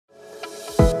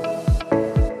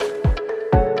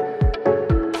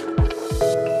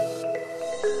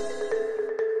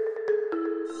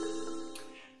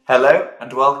Hello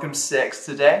and welcome to CX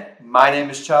Today. My name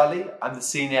is Charlie, I'm the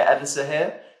senior editor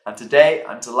here, and today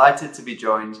I'm delighted to be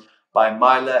joined by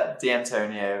Myla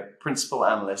D'Antonio, principal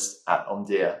analyst at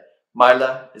Omdia.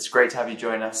 Myla, it's great to have you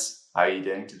join us. How are you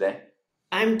doing today?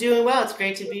 I'm doing well. It's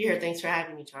great to be here. Thanks for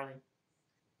having me, Charlie.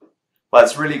 Well,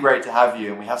 it's really great to have you,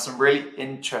 and we have some really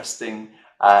interesting.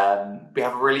 We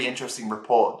have a really interesting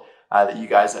report that you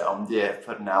guys at Omdia have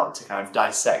putting out to kind of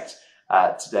dissect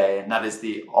today, and that is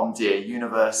the Omdia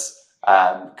Universe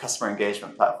Customer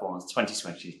Engagement Platforms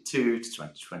 2022 to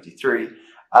 2023.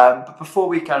 But before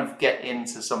we kind of get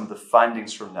into some of the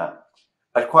findings from that,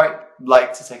 I'd quite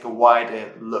like to take a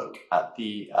wider look at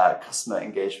the customer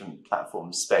engagement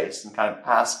platform space and kind of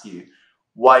ask you,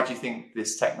 why do you think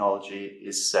this technology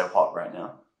is so hot right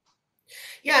now?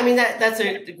 Yeah, I mean that's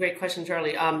a great question,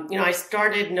 Charlie. I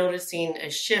started noticing a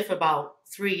shift about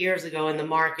 3 years ago in the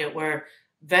market where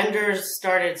vendors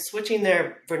started switching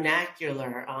their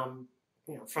vernacular,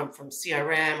 from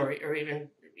CRM or even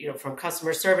from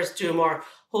customer service to a more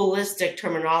holistic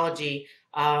terminology,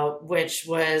 which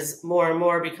was more and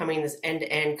more becoming this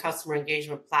end-to-end customer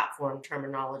engagement platform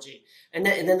terminology. And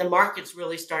then the markets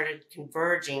really started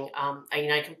converging.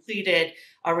 I completed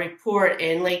a report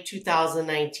in late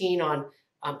 2019 on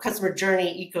customer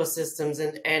journey ecosystems,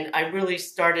 and I really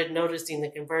started noticing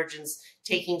the convergence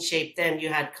taking shape then. You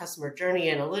had customer journey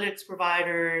analytics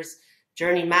providers,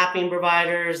 journey mapping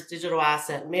providers, digital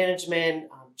asset management,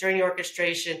 journey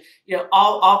orchestration,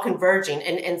 all converging.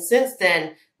 And since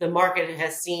then, the market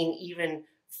has seen even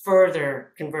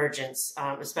further convergence,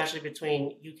 especially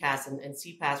between UCaaS and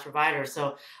CPaaS providers.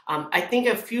 So I think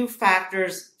a few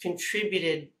factors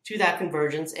contributed to that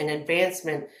convergence and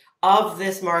advancement of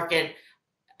this market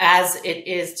as it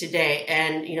is today.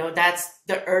 And, that's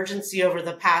the urgency over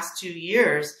the past 2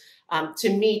 years to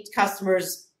meet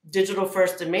customers' digital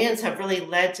first demands have really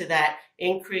led to that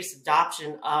increased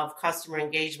adoption of customer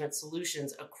engagement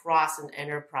solutions across an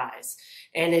enterprise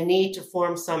and a need to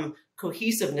form some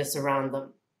cohesiveness around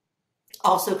them.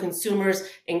 Also, consumers'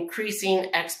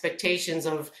 increasing expectations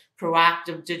of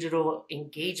proactive digital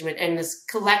engagement and this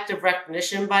collective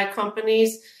recognition by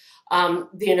companies,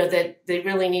 that they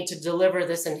really need to deliver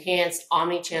this enhanced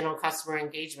omni-channel customer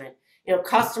engagement.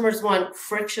 Customers want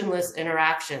frictionless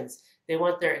interactions. They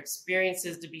want their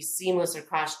experiences to be seamless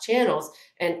across channels.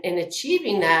 And in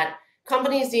achieving that,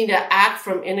 companies need to act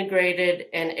from integrated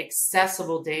and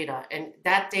accessible data. And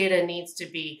that data needs to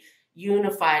be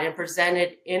unified and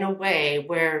presented in a way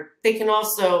where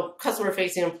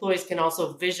customer-facing employees can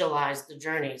also visualize the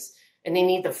journeys. And they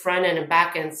need the front end and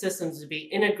back end systems to be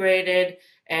integrated,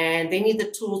 and they need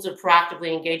the tools to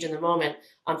proactively engage in the moment.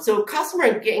 So customer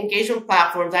engagement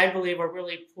platforms, I believe, are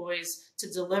really poised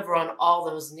to deliver on all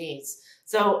those needs.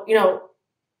 So,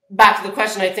 back to the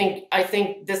question, I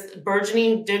think this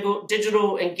burgeoning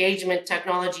digital engagement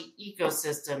technology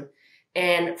ecosystem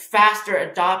and faster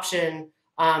adoption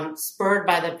spurred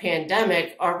by the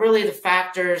pandemic are really the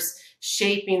factors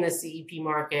shaping the CEP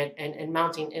market and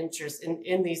mounting interest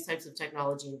in these types of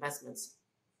technology investments.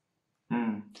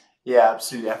 Yeah,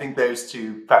 absolutely. I think those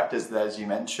two factors there, as you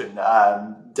mentioned,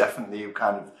 definitely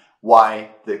kind of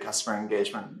why the customer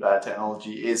engagement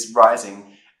technology is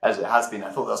rising as it has been.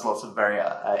 I thought there's lots of very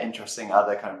interesting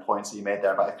other kind of points that you made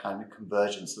there about kind of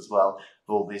convergence as well,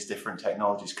 of all these different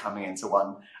technologies coming into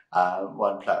one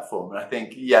platform. And I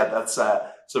think, that's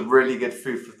some really good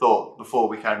food for thought before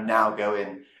we kind of now go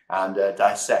in and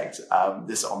dissect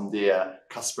this Omdia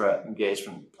customer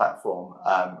engagement platform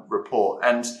report.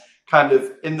 And kind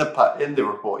of in the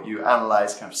report, you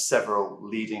analyze kind of several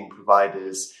leading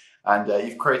providers, and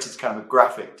you've created kind of a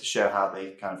graphic to show how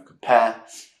they kind of compare.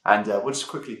 And we'll just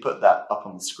quickly put that up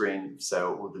on the screen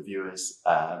so all the viewers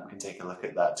can take a look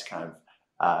at that to kind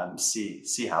of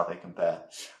see how they compare.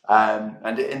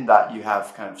 And in that, you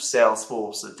have kind of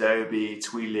Salesforce, Adobe,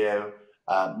 Twilio,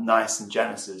 NICE, and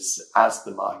Genesys as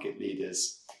the market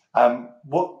leaders.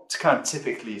 What kind of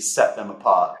typically set them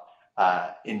apart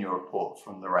in your report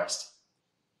from the rest?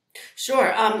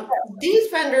 Sure.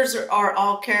 These vendors are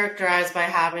all characterized by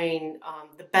having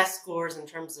the best scores in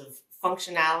terms of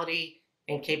functionality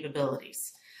and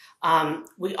capabilities.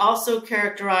 We also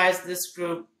characterize this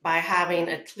group by having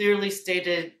a clearly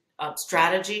stated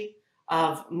strategy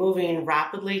of moving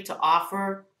rapidly to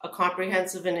offer a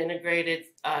comprehensive and integrated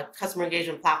customer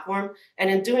engagement platform. And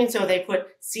in doing so, they put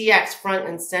CX front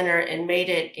and center and made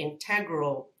it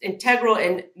integral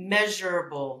and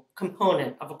measurable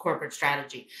component of a corporate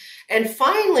strategy. And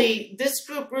finally, this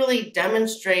group really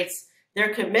demonstrates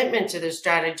their commitment to this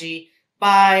strategy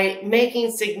by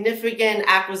making significant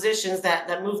acquisitions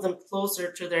that move them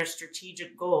closer to their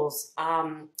strategic goals.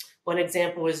 One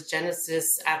example is Genesis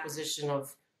acquisitions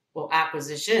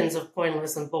of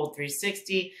Pointless and Bolt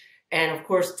 360. And of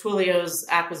course, Twilio's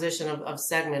acquisition of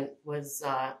Segment was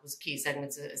key.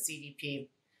 Segment's a CDP.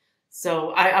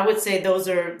 So I would say those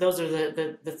are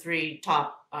the three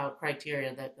top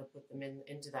criteria that put them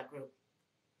into that group.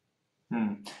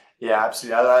 Yeah,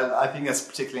 absolutely. I think that's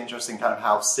particularly interesting, kind of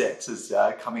how CX is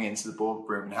coming into the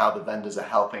boardroom and how the vendors are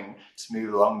helping to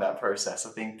move along that process.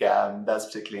 I think that's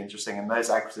particularly interesting. And those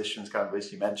acquisitions, kind of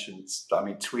as you mentioned, I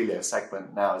mean, Twilio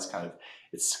Segment now is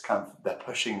they're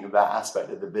pushing that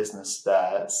aspect of the business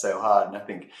so hard. And I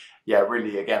think, yeah,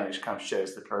 really, again, it kind of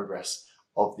shows the progress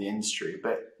of the industry.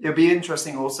 But it'll be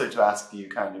interesting also to ask you,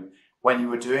 kind of, when you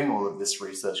were doing all of this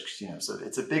research, because so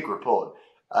it's a big report.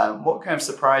 What kind of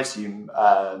surprised you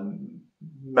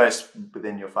most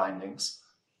within your findings?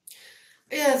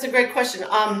 Yeah, that's a great question.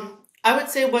 I would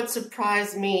say what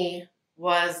surprised me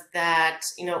was that,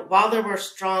 while there were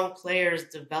strong players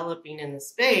developing in the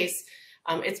space,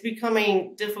 it's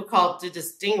becoming difficult to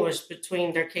distinguish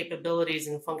between their capabilities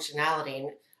and functionality.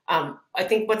 And I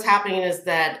think what's happening is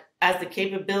that as the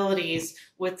capabilities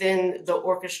within the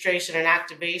orchestration and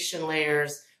activation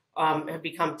layers have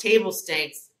become table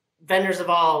stakes, vendors have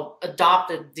all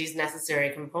adopted these necessary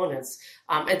components.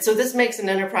 And so this makes an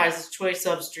enterprise's choice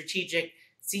of strategic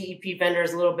CEP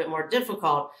vendors a little bit more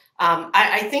difficult.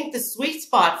 I think the sweet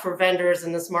spot for vendors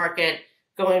in this market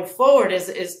going forward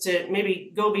is to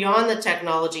maybe go beyond the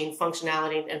technology and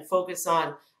functionality and focus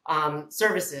on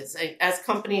services. As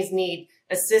companies need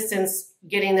assistance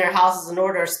getting their houses in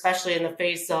order, especially in the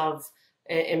face of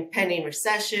impending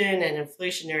recession and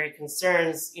inflationary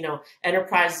concerns,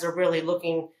 enterprises are really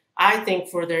looking, I think,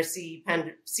 for their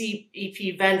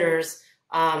CEP vendors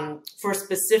for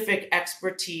specific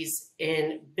expertise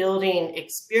in building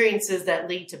experiences that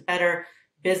lead to better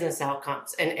business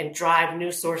outcomes and drive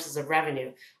new sources of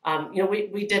revenue.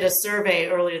 We did a survey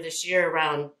earlier this year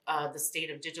around the state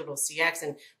of digital CX,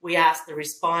 and we asked the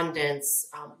respondents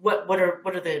what are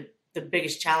the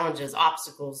biggest challenges,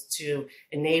 obstacles to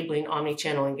enabling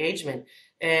omnichannel engagement,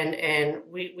 and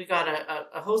we got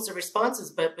a host of responses,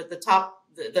 but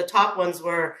the top ones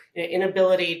were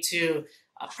inability to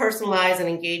personalize and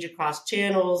engage across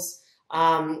channels,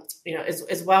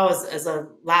 as well as a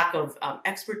lack of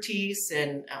expertise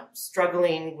and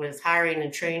struggling with hiring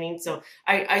and training. So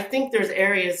I think there's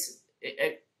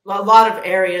a lot of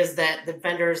areas that the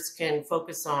vendors can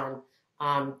focus on,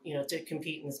 to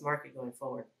compete in this market going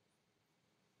forward.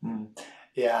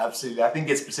 Yeah, absolutely. I think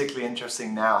it's particularly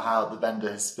interesting now how the vendor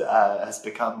has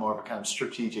become more of a kind of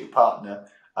strategic partner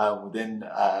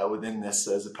within this,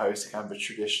 as opposed to kind of a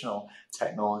traditional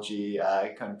technology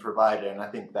kind of provider, and I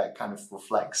think that kind of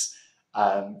reflects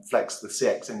the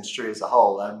CX industry as a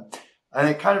whole, and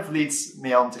it kind of leads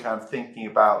me on to kind of thinking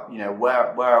about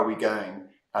where are we going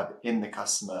in the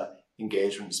customer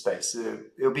engagement space. So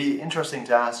it'll be interesting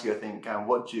to ask you, I think,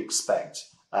 what do you expect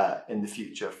in the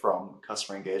future from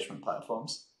customer engagement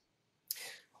platforms?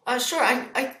 Sure.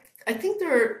 I think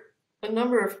there are a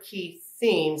number of key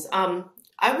themes.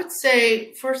 I would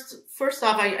say first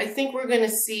off, I think we're going to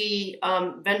see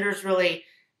vendors really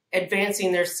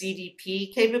advancing their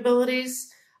CDP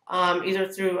capabilities, either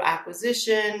through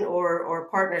acquisition or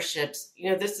partnerships.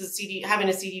 Having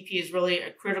a CDP is really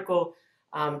a critical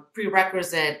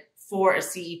prerequisite for a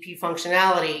CEP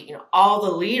functionality. All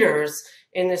the leaders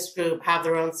in this group have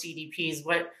their own CDPs,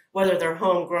 whether they're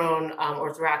homegrown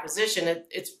or through acquisition.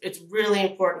 It's really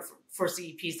important for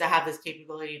CEPs to have this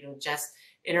capability to ingest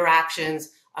interactions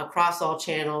across all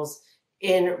channels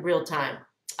in real time.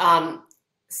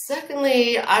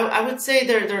 Secondly, I would say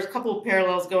there's a couple of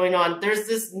parallels going on. There's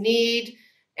this need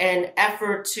and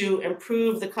effort to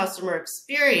improve the customer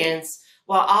experience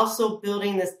while also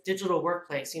building this digital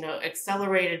workplace.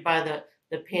 Accelerated by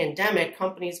the pandemic,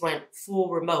 companies went full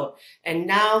remote, and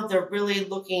now they're really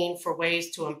looking for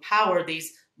ways to empower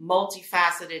these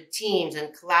multifaceted teams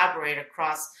and collaborate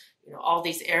across all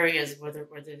these areas, whether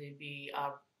they be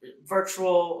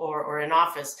virtual or in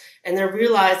office. And they're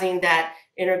realizing that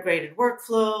integrated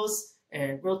workflows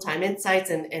and real-time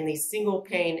insights and these single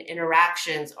pane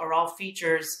interactions are all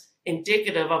features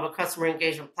indicative of a customer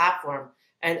engagement platform.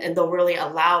 And they'll really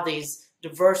allow these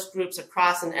diverse groups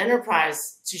across an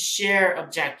enterprise to share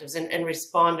objectives and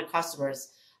respond to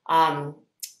customers.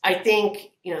 I think,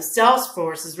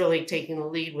 Salesforce is really taking the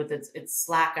lead with its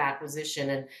Slack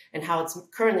acquisition and how it's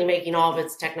currently making all of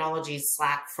its technologies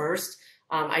Slack first.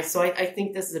 I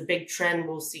think this is a big trend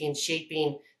we'll see in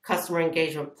shaping customer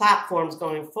engagement platforms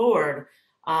going forward,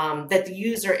 that the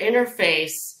user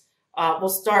interface will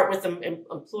start with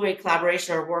employee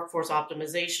collaboration or workforce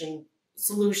optimization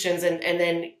solutions and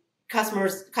then customer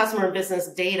and business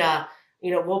data,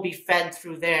 will be fed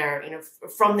through there.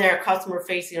 From their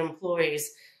customer-facing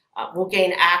employees, will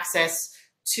gain access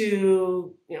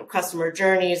to customer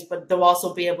journeys, but they'll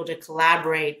also be able to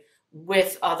collaborate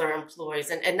with other employees,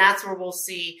 and that's where we'll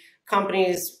see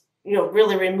companies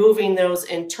really removing those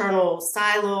internal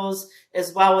silos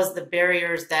as well as the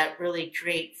barriers that really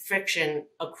create friction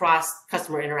across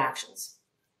customer interactions.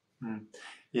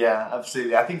 Yeah,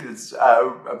 absolutely. I think it's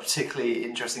a particularly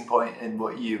interesting point in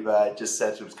what you've just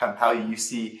said, was kind of how you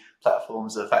see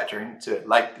platforms are factoring into it,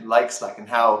 like Slack, and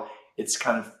how it's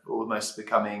kind of almost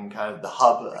becoming kind of the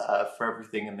hub for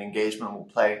everything, and the engagement will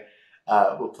play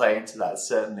into that,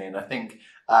 certainly. And I think,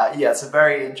 it's a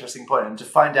very interesting point. And to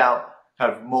find out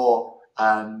kind of more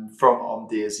from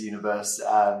Omdia's universe,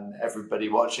 everybody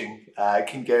watching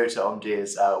can go to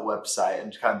Omdia's website,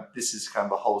 and this is kind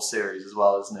of a whole series as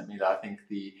well, isn't it, Mila? I think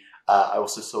I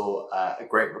also saw a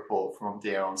great report from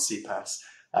Omdia on CPaaS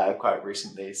quite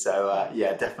recently. So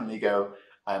definitely go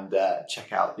and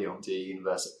check out the Omdia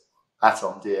universe at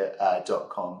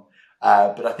omdia.com.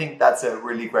 But I think that's a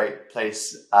really great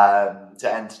place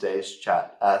to end today's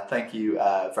chat. Thank you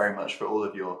very much for all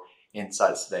of your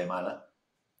insights today, Mila.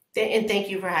 And thank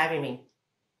you for having me.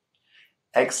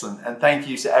 Excellent. And thank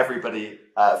you to everybody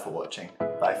for watching.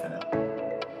 Bye for now.